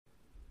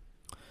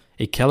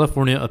A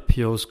California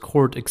appeals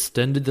court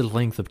extended the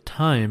length of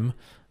time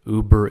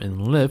Uber and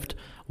Lyft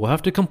will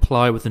have to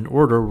comply with an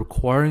order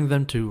requiring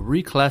them to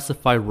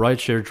reclassify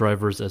rideshare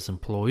drivers as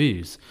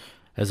employees.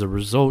 As a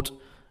result,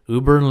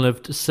 Uber and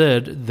Lyft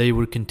said they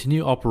would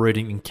continue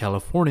operating in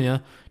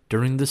California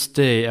during the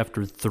stay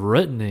after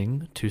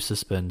threatening to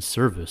suspend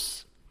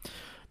service.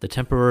 The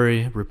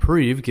temporary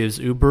reprieve gives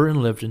Uber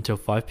and Lyft until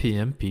 5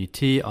 p.m.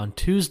 PT on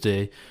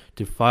Tuesday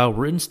to file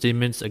written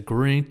statements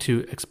agreeing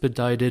to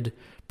expedited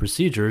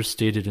procedures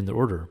stated in the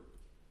order.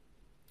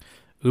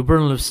 Uber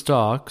and Lyft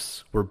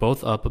stocks were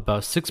both up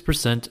about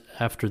 6%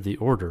 after the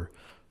order.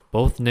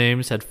 Both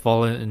names had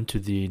fallen into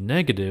the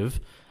negative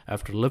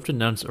after Lyft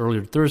announced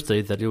earlier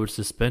Thursday that it would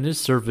suspend its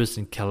service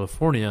in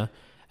California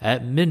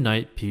at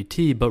midnight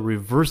PT, but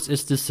reversed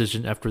its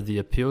decision after the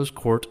appeals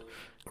court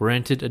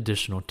granted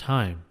additional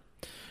time.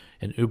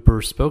 An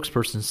Uber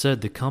spokesperson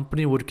said the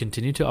company would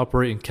continue to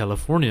operate in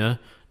California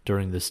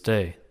during the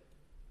stay.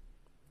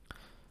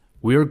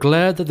 We are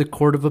glad that the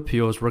Court of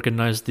Appeals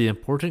recognized the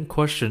important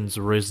questions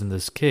raised in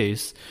this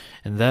case,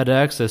 and that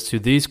access to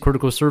these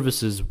critical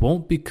services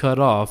won't be cut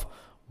off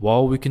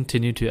while we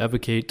continue to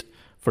advocate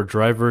for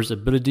drivers'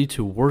 ability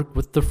to work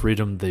with the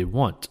freedom they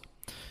want,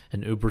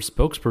 an Uber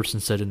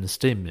spokesperson said in a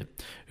statement.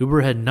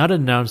 Uber had not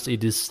announced a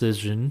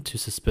decision to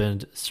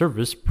suspend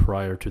service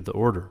prior to the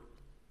order.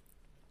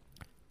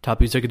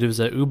 Top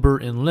executives at Uber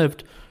and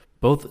Lyft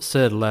both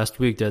said last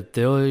week that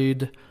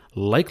they'd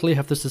likely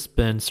have to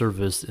suspend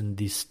service in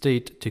the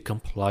state to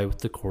comply with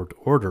the court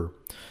order.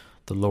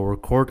 The lower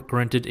court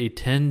granted a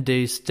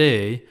 10-day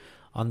stay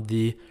on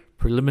the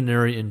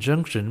preliminary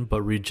injunction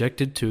but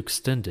rejected to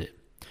extend it.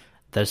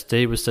 That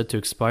stay was set to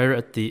expire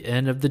at the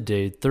end of the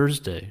day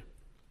Thursday.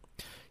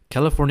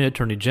 California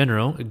Attorney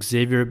General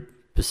Xavier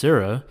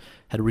Becerra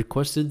had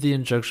requested the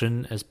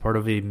injunction as part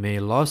of a May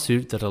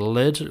lawsuit that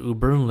alleged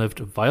Uber and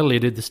Lyft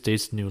violated the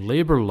state's new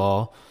labor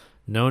law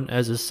known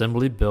as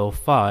Assembly Bill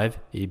 5,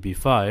 AB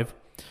 5,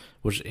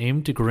 which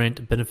aimed to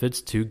grant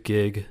benefits to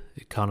gig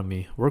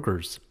economy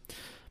workers.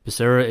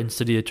 Becerra and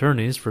city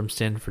attorneys from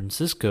San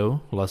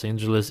Francisco, Los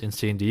Angeles, and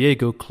San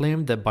Diego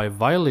claimed that by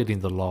violating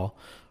the law,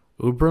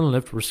 Uber and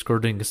Lyft were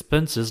skirting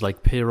expenses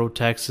like payroll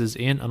taxes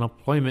and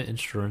unemployment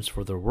insurance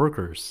for their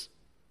workers.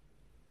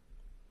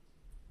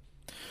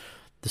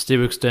 The stay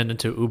will extend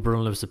until Uber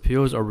and Lyft's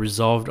appeals are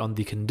resolved on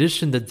the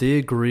condition that they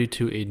agree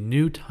to a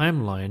new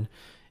timeline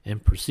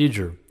and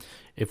procedure.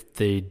 If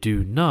they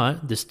do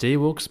not, the stay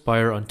will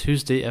expire on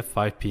Tuesday at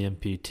 5 p.m.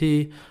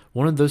 PT.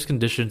 One of those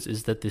conditions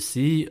is that the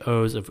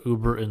CEOs of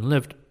Uber and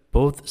Lyft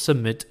both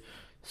submit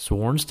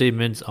sworn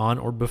statements on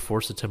or before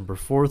September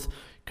 4th,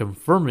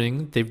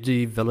 confirming they've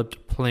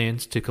developed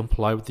plans to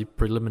comply with the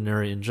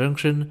preliminary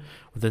injunction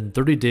within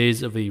 30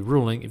 days of a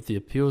ruling if the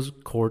appeals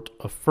court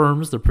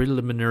affirms the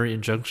preliminary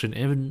injunction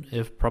and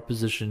if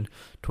Proposition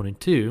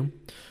 22,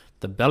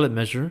 the ballot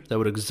measure that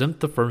would exempt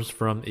the firms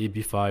from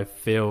AB 5,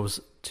 fails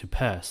to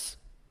pass.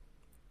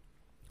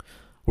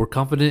 We're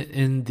confident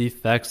in the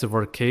facts of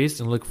our case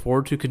and look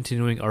forward to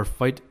continuing our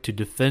fight to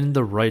defend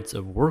the rights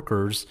of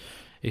workers,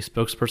 a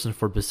spokesperson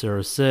for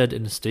Becerra said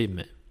in a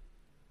statement.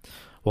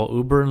 While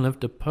Uber and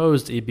Lyft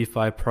opposed AB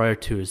 5 prior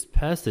to its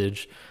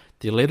passage,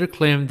 they later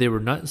claimed they were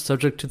not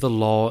subject to the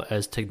law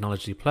as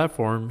technology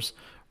platforms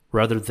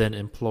rather than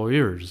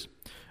employers.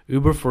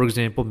 Uber, for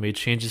example, made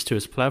changes to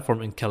its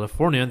platform in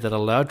California that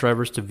allowed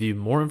drivers to view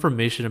more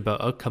information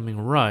about upcoming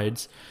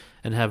rides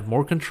and have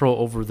more control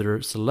over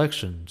their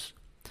selections.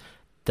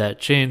 That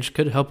change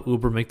could help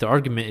Uber make the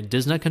argument it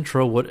does not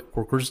control what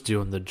workers do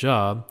on the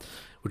job,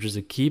 which is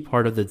a key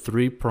part of the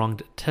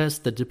three-pronged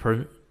test that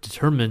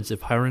determines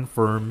if hiring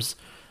firms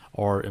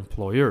are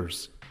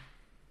employers.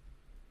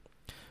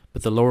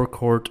 But the lower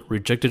court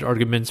rejected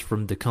arguments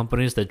from the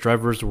companies that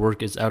drivers'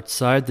 work is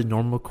outside the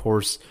normal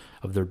course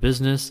of their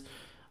business,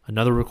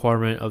 another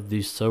requirement of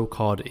the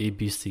so-called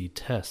ABC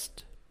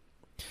test.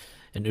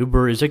 An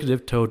Uber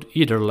executive told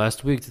Eater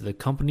last week that the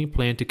company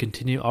planned to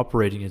continue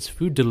operating its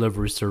food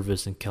delivery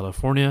service in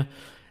California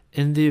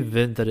in the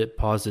event that it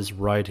pauses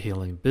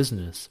ride-hailing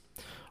business.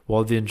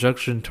 While the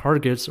injunction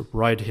targets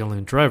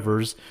ride-hailing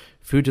drivers,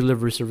 food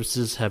delivery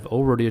services have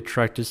already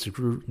attracted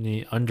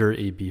scrutiny under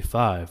AB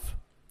 5.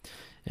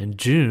 In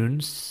June,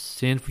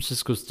 San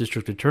Francisco's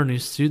district attorney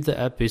sued the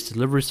app-based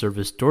delivery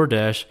service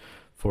DoorDash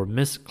for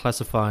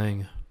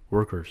misclassifying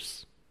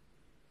workers.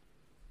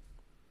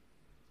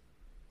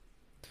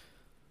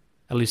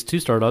 At least two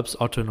startups,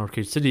 Auto and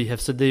Arcade City,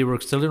 have said they were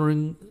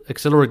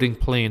accelerating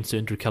plans to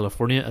enter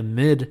California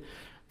amid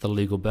the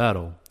legal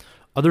battle.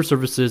 Other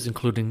services,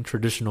 including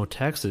traditional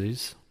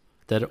taxis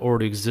that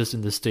already exist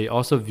in the state,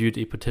 also viewed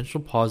a potential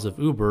pause of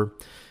Uber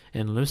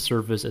and Lyft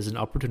service as an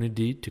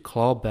opportunity to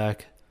claw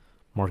back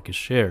market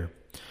share.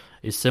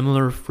 A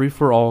similar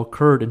free-for-all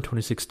occurred in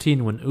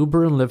 2016 when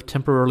Uber and Lyft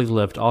temporarily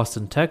left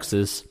Austin,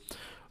 Texas,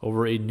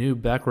 over a new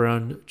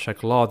background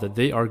check law that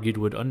they argued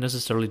would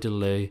unnecessarily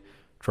delay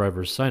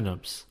driver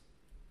signups.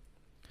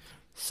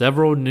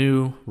 Several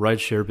new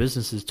rideshare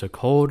businesses took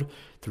hold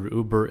through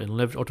Uber, and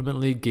Lyft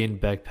ultimately gained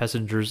back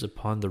passengers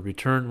upon the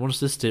return once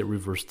the state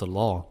reversed the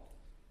law.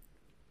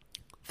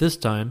 This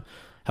time,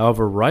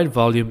 however, ride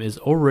volume is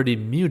already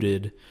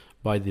muted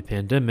by the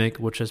pandemic,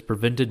 which has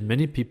prevented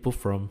many people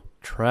from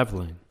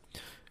traveling.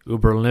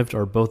 Uber and Lyft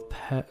are both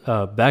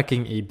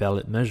backing a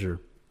ballot measure.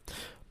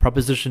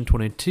 Proposition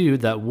 22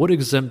 that would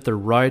exempt the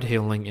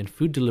ride-hailing and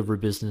food delivery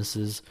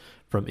businesses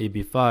from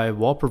AB5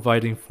 while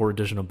providing for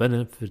additional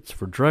benefits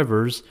for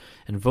drivers,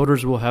 and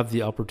voters will have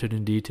the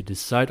opportunity to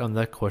decide on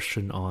that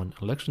question on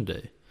Election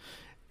Day.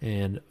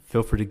 And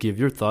feel free to give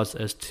your thoughts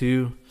as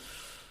to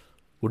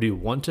what do you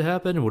want to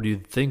happen and what do you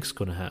think is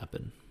going to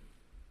happen.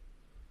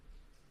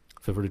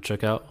 Feel free to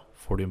check out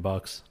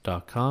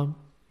 40inbox.com.